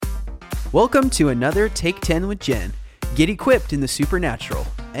Welcome to another Take 10 with Jen. Get equipped in the supernatural.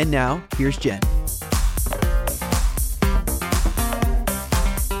 And now, here's Jen.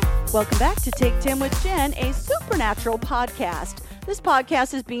 Welcome back to Take 10 with Jen, a supernatural podcast. This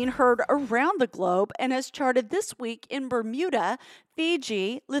podcast is being heard around the globe and has charted this week in Bermuda,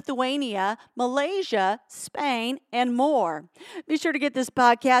 Fiji, Lithuania, Malaysia, Spain, and more. Be sure to get this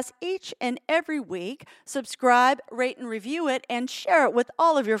podcast each and every week. Subscribe, rate, and review it, and share it with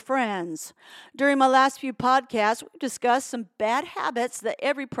all of your friends. During my last few podcasts, we've discussed some bad habits that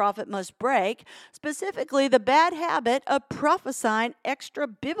every prophet must break, specifically the bad habit of prophesying extra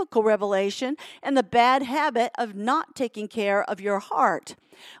biblical revelation and the bad habit of not taking care of your heart.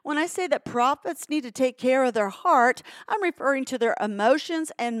 When I say that prophets need to take care of their heart, I'm referring to their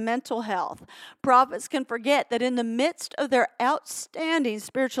emotions and mental health. Prophets can forget that in the midst of their outstanding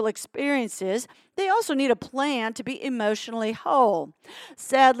spiritual experiences, they also need a plan to be emotionally whole.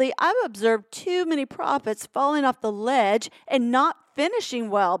 Sadly, I've observed too many prophets falling off the ledge and not finishing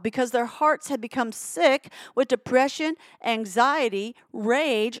well because their hearts had become sick with depression, anxiety,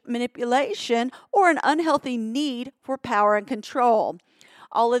 rage, manipulation, or an unhealthy need for power and control.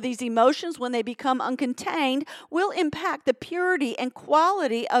 All of these emotions, when they become uncontained, will impact the purity and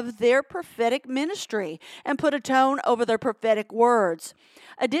quality of their prophetic ministry and put a tone over their prophetic words.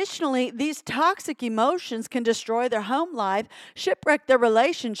 Additionally, these toxic emotions can destroy their home life, shipwreck their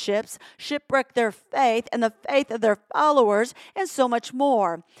relationships, shipwreck their faith and the faith of their followers, and so much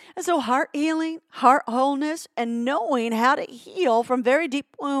more. And so heart healing, heart wholeness, and knowing how to heal from very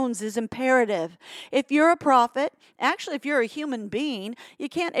deep wounds is imperative. If you're a prophet, actually if you're a human being, you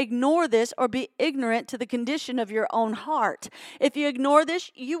can't ignore this or be ignorant to the condition of your own heart. If you ignore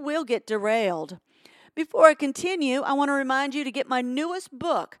this, you will get derailed. Before I continue, I want to remind you to get my newest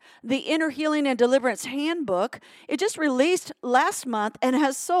book, The Inner Healing and Deliverance Handbook. It just released last month and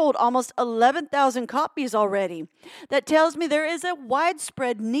has sold almost 11,000 copies already. That tells me there is a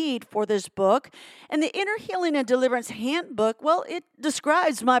widespread need for this book. And the Inner Healing and Deliverance Handbook, well, it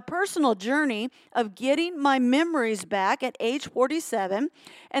describes my personal journey of getting my memories back at age 47.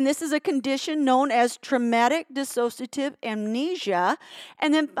 And this is a condition known as traumatic dissociative amnesia.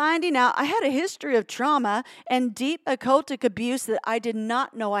 And then finding out I had a history of trauma and deep occultic abuse that I did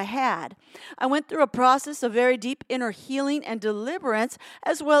not know I had. I went through a process of very deep inner healing and deliverance,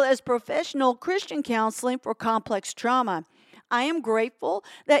 as well as professional Christian counseling for complex trauma. I am grateful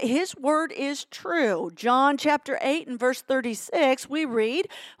that His word is true. John chapter 8 and verse 36, we read,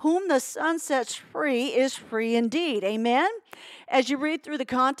 "Whom the Son sets free is free indeed." Amen? As you read through the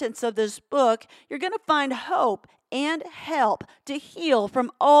contents of this book, you're going to find hope and help to heal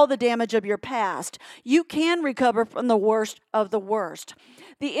from all the damage of your past. You can recover from the worst of the worst.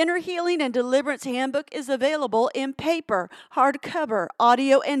 The Inner Healing and Deliverance Handbook is available in paper, hardcover,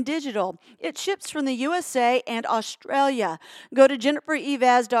 audio, and digital. It ships from the USA and Australia. Go to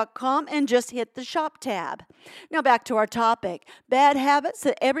jenniferevaz.com and just hit the shop tab. Now back to our topic, bad habits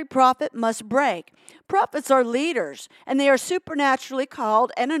that every prophet must break. Prophets are leaders, and they are supernaturally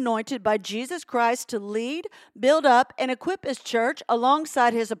called and anointed by Jesus Christ to lead, build up, and equip His church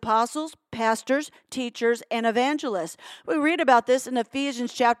alongside His apostles, pastors, teachers, and evangelists. We read about this in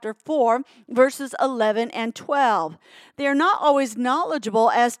Ephesians chapter 4, verses 11 and 12. They are not always knowledgeable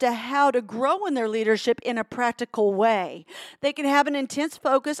as to how to grow in their leadership in a practical way. They can have an intense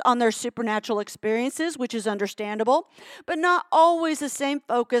focus on their supernatural experiences, which is understandable, but not always the same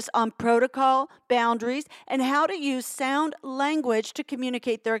focus on protocol, boundaries, and how to use sound language to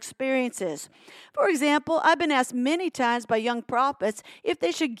communicate their experiences. For example, I've been asked many times by young prophets if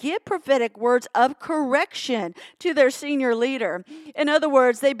they should give prophetic words of correction to their senior leader. In other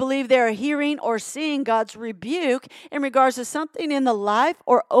words, they believe they are hearing or seeing God's rebuke in regards to something in the life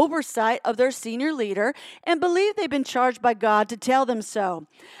or oversight of their senior leader and believe they've been charged by God to tell them so.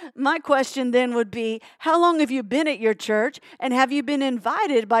 My question then would be, how long have you been at your church, and have you been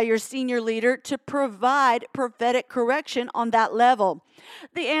invited by your senior leader to provide prophetic correction on that level?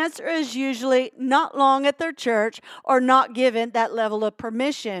 The answer is usually not long at their church or not given that level of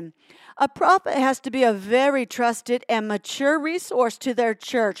permission. A prophet has to be a very trusted and mature resource to their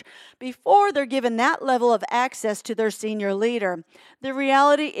church before they're given that level of access to their senior leader. The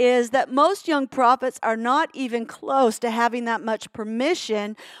reality is that most young prophets are not even close to having that much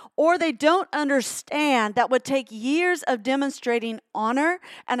permission, or they don't understand that would take years of demonstrating honor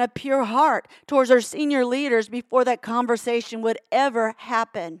and a pure heart towards their senior leaders before that conversation would ever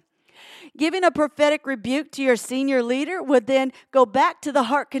happen. Giving a prophetic rebuke to your senior leader would then go back to the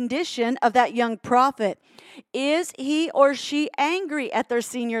heart condition of that young prophet. Is he or she angry at their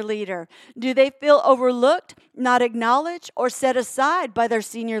senior leader? Do they feel overlooked, not acknowledged or set aside by their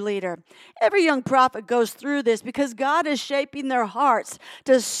senior leader. Every young prophet goes through this because God is shaping their hearts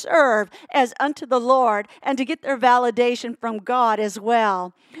to serve as unto the Lord and to get their validation from God as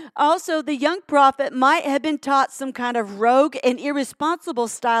well. Also, the young prophet might have been taught some kind of rogue and irresponsible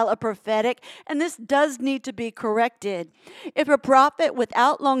style of prophetic, and this does need to be corrected. If a prophet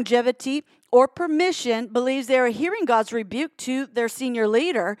without longevity or permission believes they are hearing God's rebuke to their senior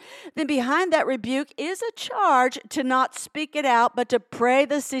leader, then behind that rebuke is a charge to not speak it out, but to pray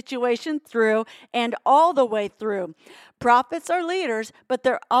the situation through and all the way through. Prophets are leaders, but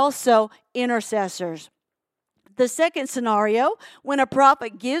they're also intercessors. The second scenario, when a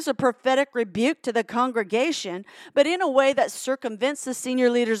prophet gives a prophetic rebuke to the congregation, but in a way that circumvents the senior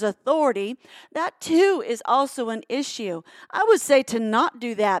leader's authority, that too is also an issue. I would say to not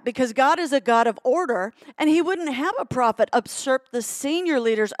do that because God is a God of order, and He wouldn't have a prophet usurp the senior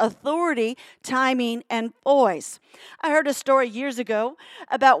leader's authority, timing, and voice. I heard a story years ago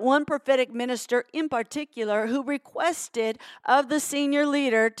about one prophetic minister in particular who requested of the senior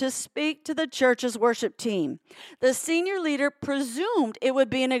leader to speak to the church's worship team. The senior leader presumed it would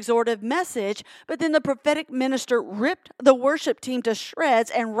be an exhortative message, but then the prophetic minister ripped the worship team to shreds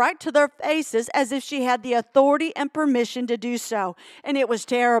and right to their faces as if she had the authority and permission to do so, and it was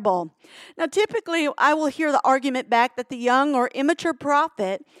terrible. Now, typically, I will hear the argument back that the young or immature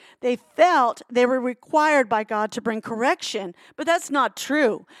prophet, they felt they were required by God to bring correction, but that's not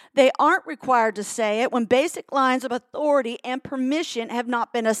true. They aren't required to say it when basic lines of authority and permission have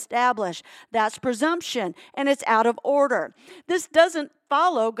not been established. That's presumption, and it's out of order. This doesn't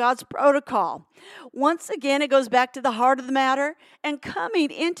follow God's protocol. Once again, it goes back to the heart of the matter and coming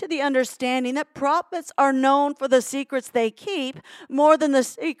into the understanding that prophets are known for the secrets they keep more than the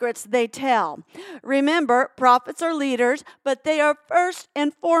secrets they tell. Remember, prophets are leaders, but they are first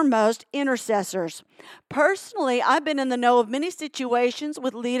and foremost intercessors. Personally, I've been in the know of many situations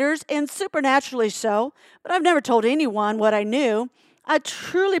with leaders, and supernaturally so, but I've never told anyone what I knew. I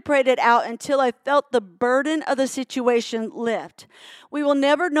truly prayed it out until I felt the burden of the situation lift. We will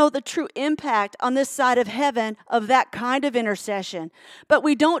never know the true impact on this side of heaven of that kind of intercession. But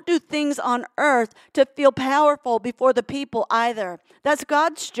we don't do things on earth to feel powerful before the people either. That's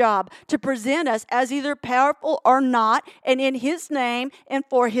God's job, to present us as either powerful or not, and in His name and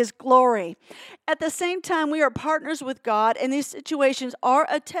for His glory. At the same time, we are partners with God, and these situations are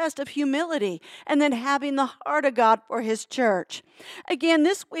a test of humility and then having the heart of God for His church. Again,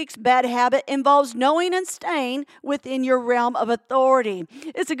 this week's bad habit involves knowing and staying within your realm of authority.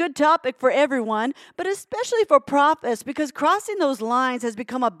 It's a good topic for everyone, but especially for prophets, because crossing those lines has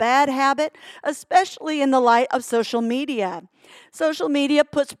become a bad habit, especially in the light of social media. Social media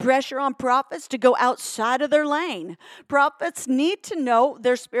puts pressure on prophets to go outside of their lane. Prophets need to know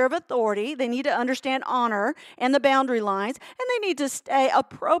their sphere of authority. They need to understand honor and the boundary lines, and they need to stay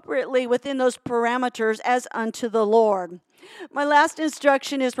appropriately within those parameters as unto the Lord. My last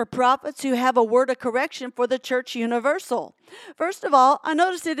instruction is for prophets who have a word of correction for the church universal. First of all, I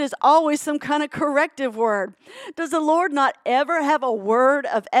notice it is always some kind of corrective word. Does the Lord not ever have a word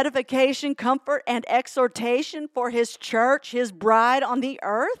of edification, comfort, and exhortation for His church, His bride on the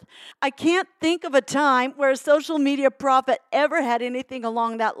earth? I can't think of a time where a social media prophet ever had anything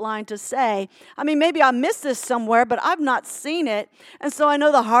along that line to say. I mean, maybe I missed this somewhere, but I've not seen it, and so I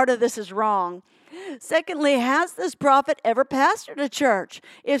know the heart of this is wrong. Secondly, has this prophet ever pastored a church?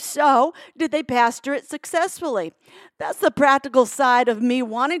 If so, did they pastor it successfully? That's the practical side of me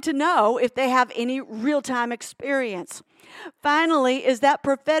wanting to know if they have any real-time experience. Finally, is that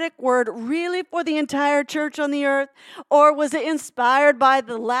prophetic word really for the entire church on the earth? Or was it inspired by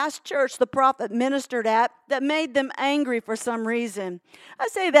the last church the prophet ministered at that made them angry for some reason? I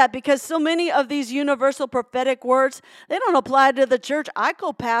say that because so many of these universal prophetic words, they don't apply to the church I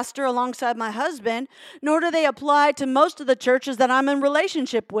co-pastor alongside my husband, nor do they apply to most of the churches that I'm in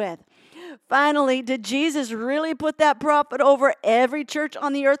relationship with. Finally, did Jesus really put that prophet over every church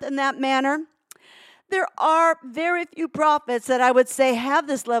on the earth in that manner? There are very few prophets that I would say have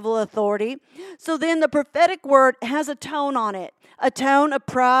this level of authority. So then the prophetic word has a tone on it, a tone of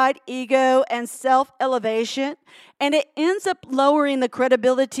pride, ego, and self-elevation, and it ends up lowering the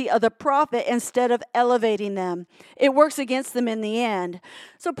credibility of the prophet instead of elevating them. It works against them in the end.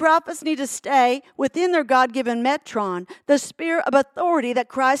 So prophets need to stay within their God-given metron, the sphere of authority that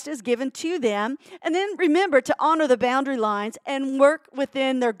Christ has given to them, and then remember to honor the boundary lines and work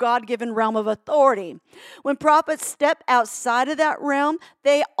within their God-given realm of authority. When prophets step outside of that realm,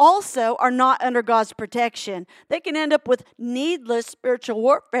 they also are not under God's protection. They can end up with needless spiritual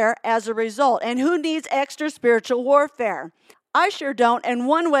warfare as a result. And who needs extra spiritual warfare? I sure don't, and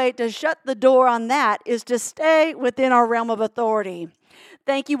one way to shut the door on that is to stay within our realm of authority.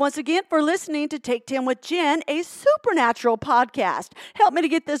 Thank you once again for listening to Take 10 with Jen, a supernatural podcast. Help me to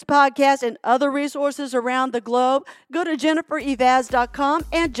get this podcast and other resources around the globe. Go to jenniferevaz.com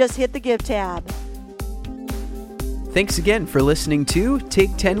and just hit the Give tab. Thanks again for listening to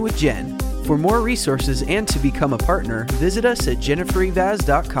Take 10 with Jen. For more resources and to become a partner, visit us at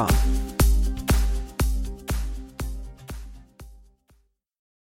jenniferevaz.com.